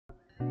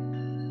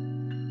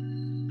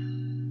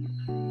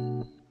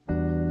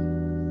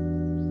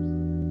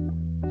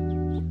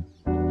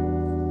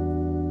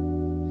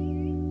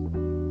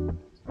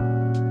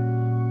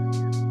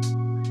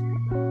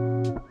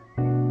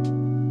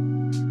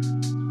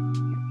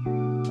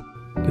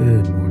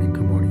Good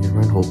morning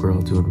everyone. Hope we're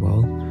all doing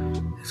well.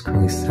 It's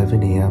currently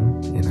 7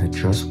 a.m. and I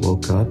just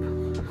woke up.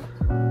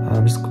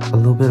 Just a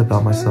little bit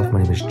about myself.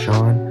 My name is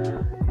John.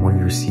 I'm one of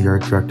your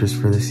CR directors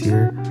for this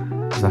year.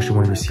 I was actually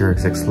one of your CR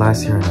execs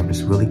last year, and I'm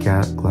just really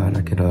glad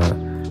I could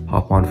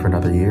hop on for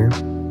another year.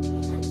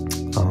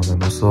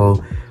 I'm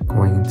also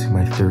going into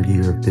my third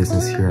year of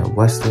business here at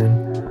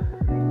Western.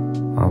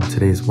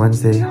 Today is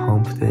Wednesday,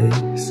 hump day,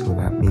 so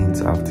that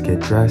means I have to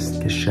get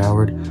dressed, get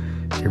showered,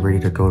 get ready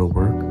to go to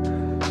work.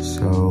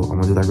 So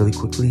I'm gonna do that really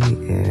quickly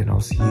and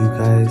I'll see you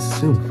guys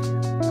soon.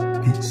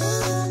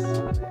 Peace.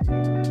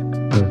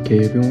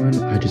 Okay everyone,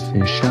 I just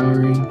finished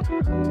showering,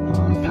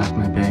 packed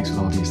my bags with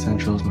all the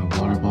essentials, my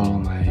water bottle,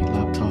 my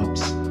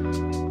laptops,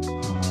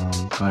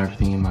 got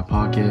everything in my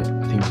pocket.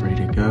 I think I'm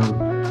ready to go.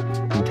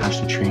 I'm gonna catch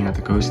the train at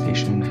the GO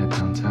station, head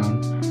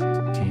downtown,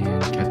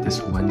 and get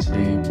this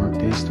Wednesday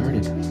workday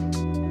started.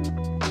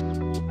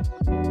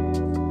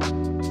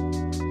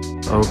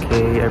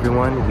 Okay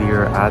everyone, we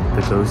are at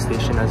the GO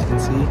station as you can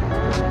see.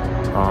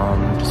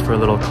 Just for a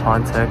little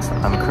context,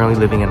 I'm currently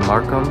living in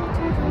Markham,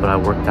 but I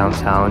work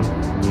downtown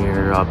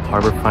near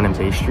Harborfront and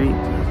Bay Street.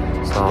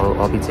 So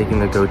I'll be taking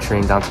the GO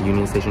train down to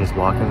Union Station, just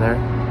walking there.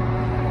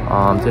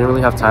 Didn't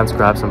really have time to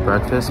grab some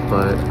breakfast,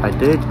 but I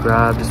did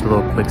grab just a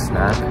little quick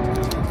snack.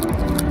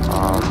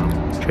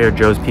 Trader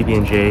Joe's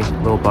PB&J,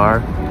 little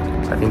bar.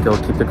 I think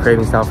they'll keep the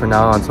cravings down for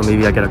now until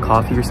maybe I get a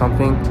coffee or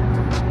something.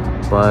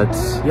 But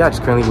yeah,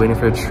 just currently waiting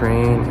for the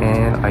train,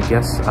 and I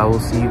guess I will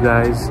see you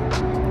guys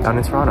down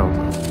in Toronto.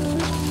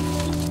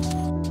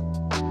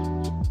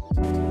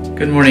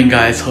 Good morning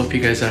guys, hope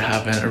you guys are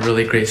having a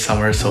really great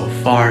summer so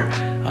far.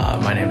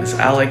 My name is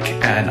Alec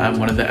and I'm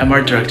one of the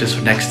MR directors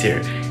for next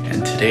year,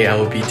 and today I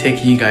will be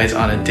taking you guys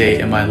on a day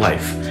in my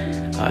life.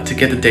 To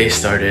get the day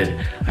started,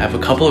 I have a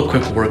couple of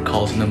quick work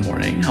calls in the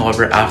morning.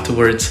 However,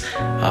 afterwards,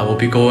 we'll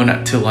be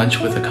going to lunch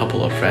with a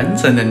couple of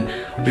friends, and then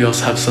we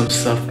also have some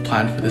stuff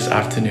planned for this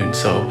afternoon.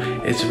 So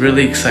it's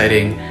really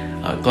exciting.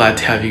 Glad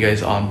to have you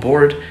guys on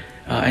board,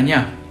 and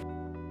yeah.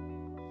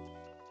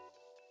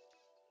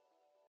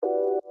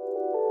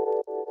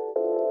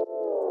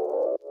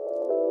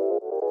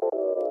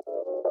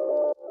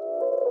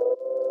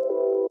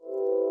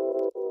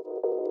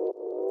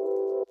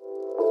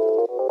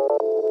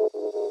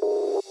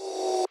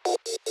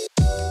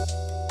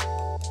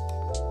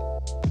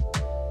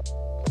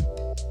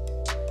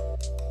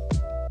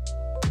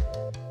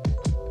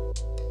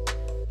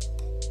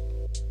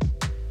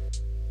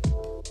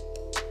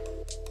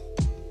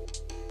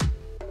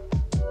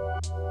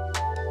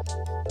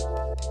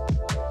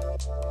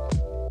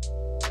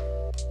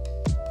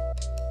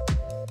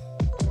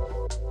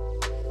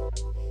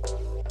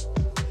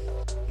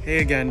 Hey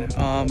again,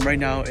 right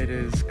now it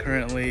is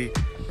currently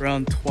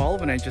around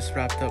 12 and I just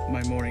wrapped up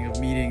my morning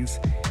of meetings,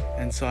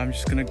 and so I'm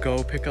just gonna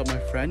go pick up my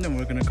friend and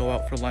we're gonna go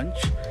out for lunch.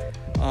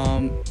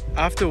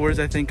 Afterwards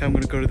I think I'm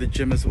gonna go to the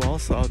gym as well,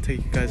 so I'll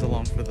take you guys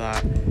along for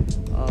that.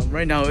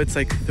 Right now it's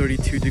like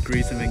 32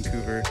 degrees in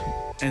Vancouver,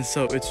 and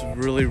so it's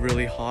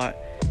really hot.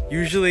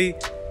 Usually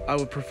I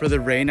would prefer the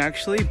rain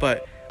actually,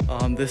 but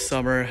this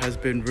summer has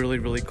been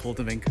really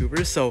cold in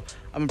Vancouver, so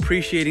I'm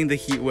appreciating the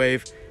heat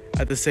wave.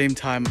 At the same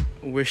time,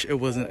 wish it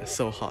wasn't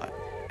so hot.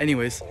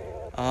 Anyways,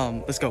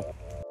 let's go.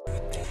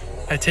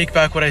 I take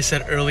back what I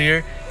said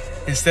earlier.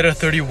 Instead of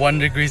 31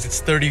 degrees,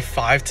 it's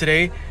 35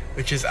 today,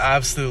 which is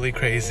absolutely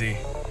crazy.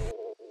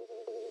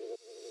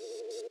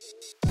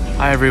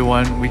 Hi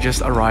everyone, we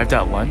just arrived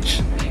at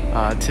lunch.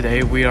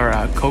 Today we are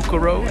at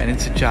Kokoro, and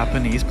it's a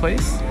Japanese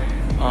place.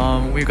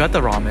 We got the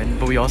ramen,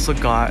 but we also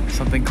got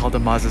something called the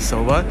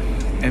mazasoba,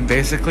 and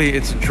basically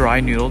it's a dry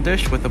noodle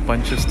dish with a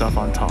bunch of stuff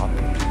on top.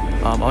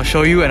 I'll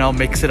show you and I'll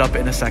mix it up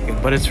in a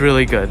second, but it's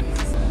really good.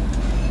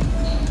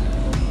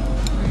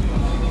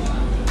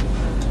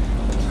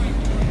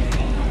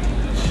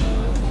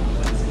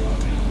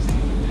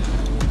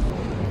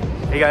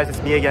 Hey guys,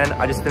 it's me again.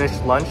 I just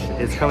finished lunch.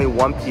 It's currently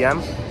 1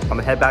 p.m. I'm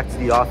gonna head back to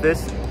the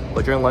office,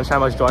 but during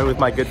lunchtime I was joined with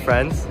my good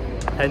friends,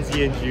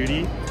 Kenzie and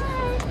Judy.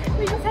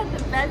 We just had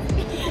the best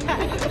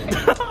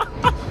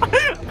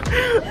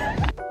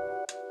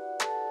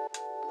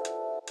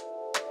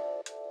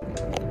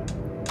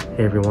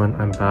Hey everyone,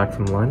 I'm back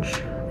from lunch.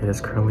 It is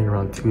currently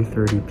around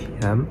 2:30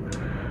 p.m.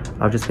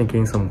 I've just been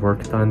getting some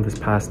work done this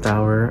past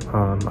hour.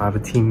 I have a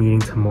team meeting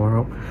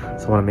tomorrow,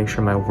 so I want to make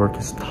sure my work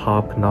is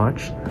top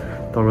notch.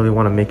 Don't really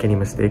want to make any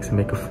mistakes and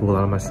make a fool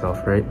out of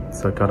myself, right?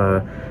 So I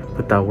gotta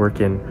put that work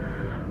in.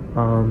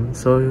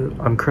 So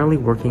I'm currently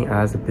working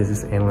as a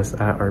business analyst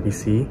at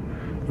RBC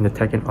in the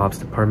tech and ops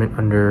department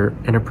under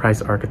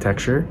enterprise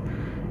architecture.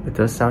 It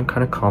does sound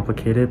kind of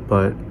complicated,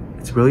 but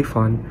it's really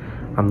fun.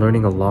 I'm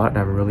learning a lot and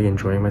I'm really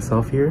enjoying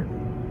myself here.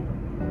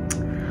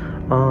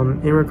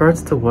 In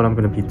regards to what I'm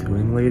going to be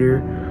doing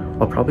later,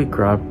 I'll probably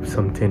grab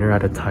some dinner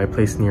at a Thai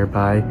place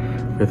nearby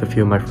with a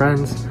few of my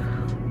friends.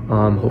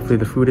 Hopefully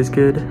the food is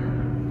good.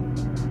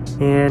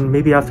 And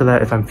maybe after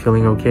that, if I'm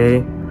feeling okay,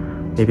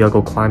 maybe I'll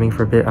go climbing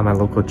for a bit at my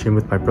local gym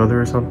with my brother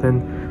or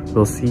something.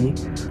 We'll see.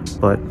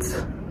 But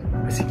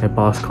I see my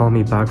boss calling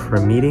me back for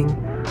a meeting.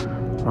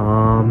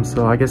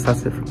 So I guess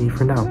that's it for me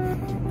for now.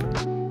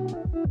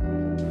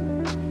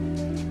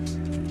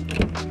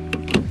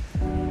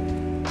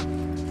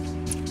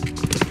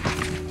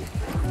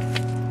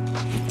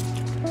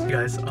 Hey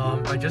guys,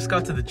 I just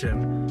got to the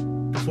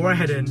gym. Before I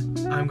head in,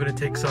 I'm gonna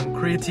take some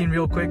creatine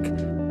real quick.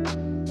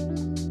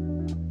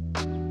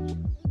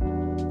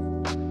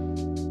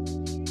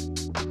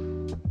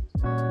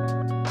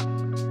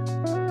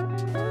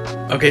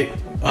 Okay,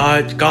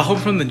 got home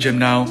from the gym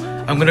now.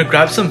 I'm gonna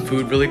grab some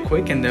food really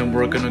quick and then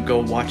we're gonna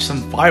go watch some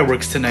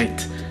fireworks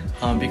tonight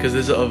because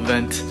there's an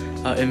event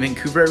in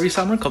Vancouver every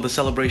summer called the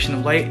Celebration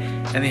of Light,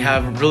 and they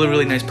have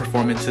really nice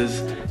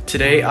performances.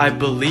 Today, I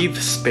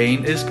believe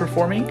Spain is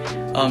performing,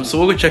 so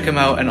we'll go check them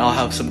out and I'll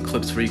have some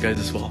clips for you guys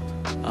as well.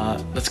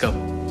 Let's go.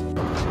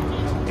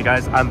 Hey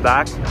guys, I'm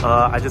back.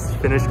 I just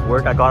finished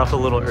work. I got off a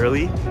little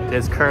early. It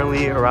is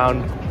currently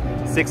around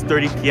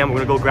 6:30 p.m.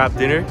 We're gonna go grab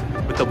dinner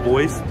with the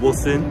boys,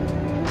 Wilson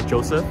and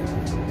Joseph.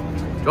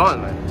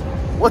 John,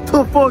 what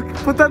the fuck?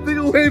 Put that thing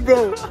away,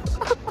 bro.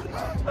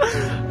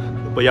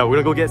 But yeah, we're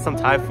gonna go get some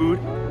Thai food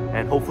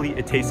and hopefully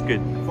it tastes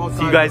good.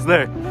 See you guys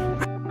there.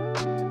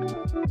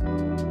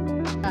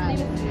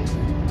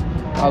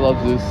 I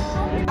love this.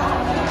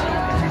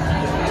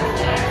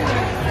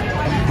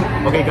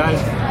 Okay guys,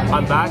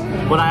 I'm back,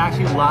 but I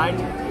actually lied.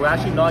 We're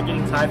actually not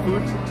getting Thai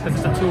food because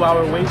it's a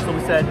 2-hour wait, so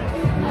we said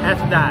F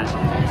that.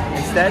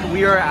 Instead,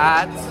 we are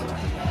at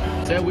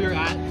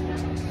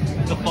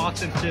the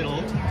Fox and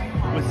Fiddle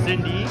with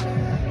Cindy,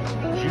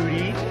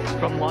 Judy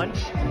from lunch,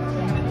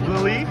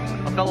 Lily,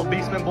 a fellow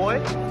basement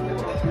boy,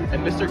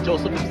 and Mr.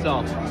 Joseph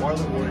himself,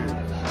 Marlon Warrior.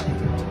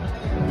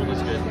 Food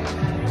looks good.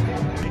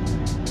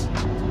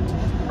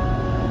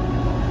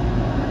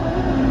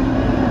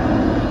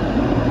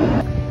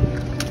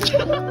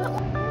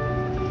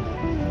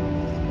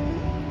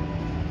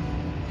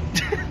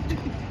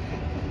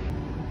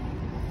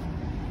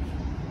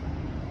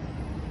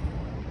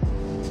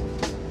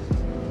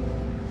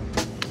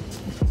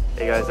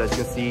 Hey guys, as you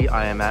can see,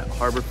 I am at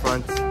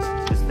Harborfront.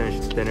 Just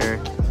finished dinner.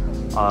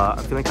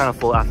 I'm feeling kind of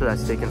full after that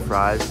steak and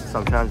fries, so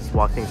I'm trying to just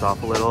walk things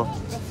off a little.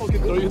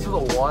 Fucking throw you into the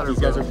water. These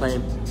guys are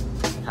playing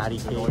patty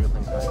cake. Sorry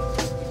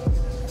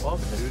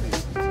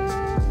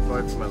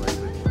for my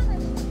language.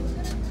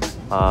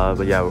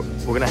 But yeah,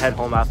 we're gonna head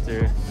home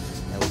after,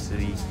 and we'll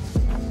see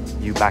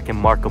you back in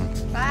Markham.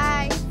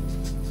 Bye.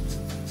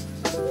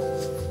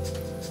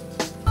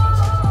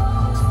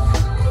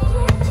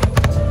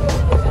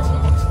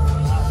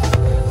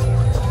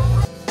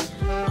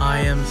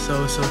 I am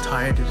so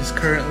tired. It is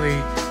currently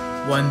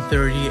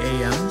 1:30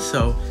 a.m.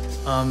 so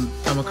I'm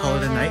gonna call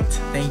it a night.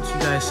 Thank you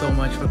guys so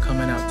much for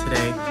coming out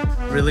today.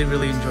 Really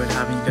enjoyed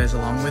having you guys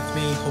along with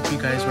me. Hope you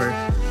guys were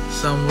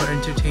somewhat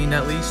entertained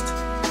at least.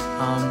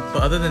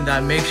 But other than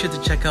that, make sure to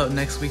check out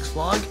next week's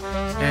vlog,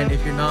 and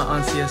if you're not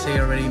on CSA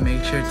already,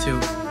 make sure to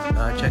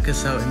check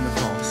us out in the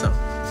fall. So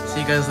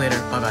see you guys later.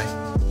 Bye.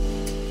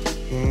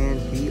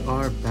 And we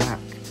are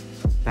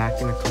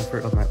back in the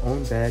comfort of my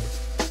own bed.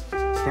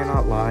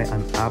 Cannot lie,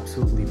 I'm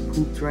absolutely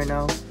pooped right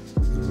now. It's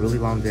a really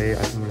long day. I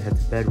think I'm gonna head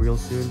to bed real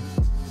soon.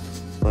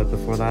 But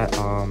before that,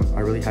 I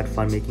really had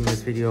fun making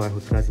this video. I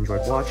hope you guys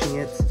enjoyed watching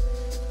it.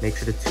 Make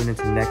sure to tune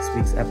into next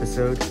week's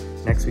episode.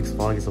 Next week's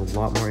vlog is a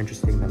lot more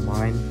interesting than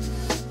mine.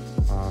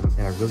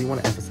 And I really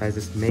want to emphasize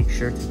this. Make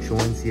sure to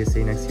join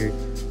CSA next year.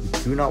 You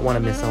do not want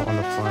to miss out on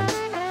the fun.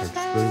 I just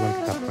really want to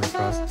get that point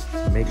across.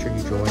 So make sure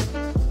you join,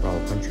 or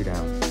I'll punch you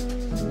down.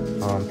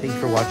 Thank you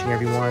for watching,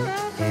 everyone.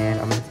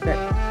 And I'm gonna head to bed.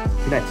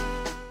 Good night.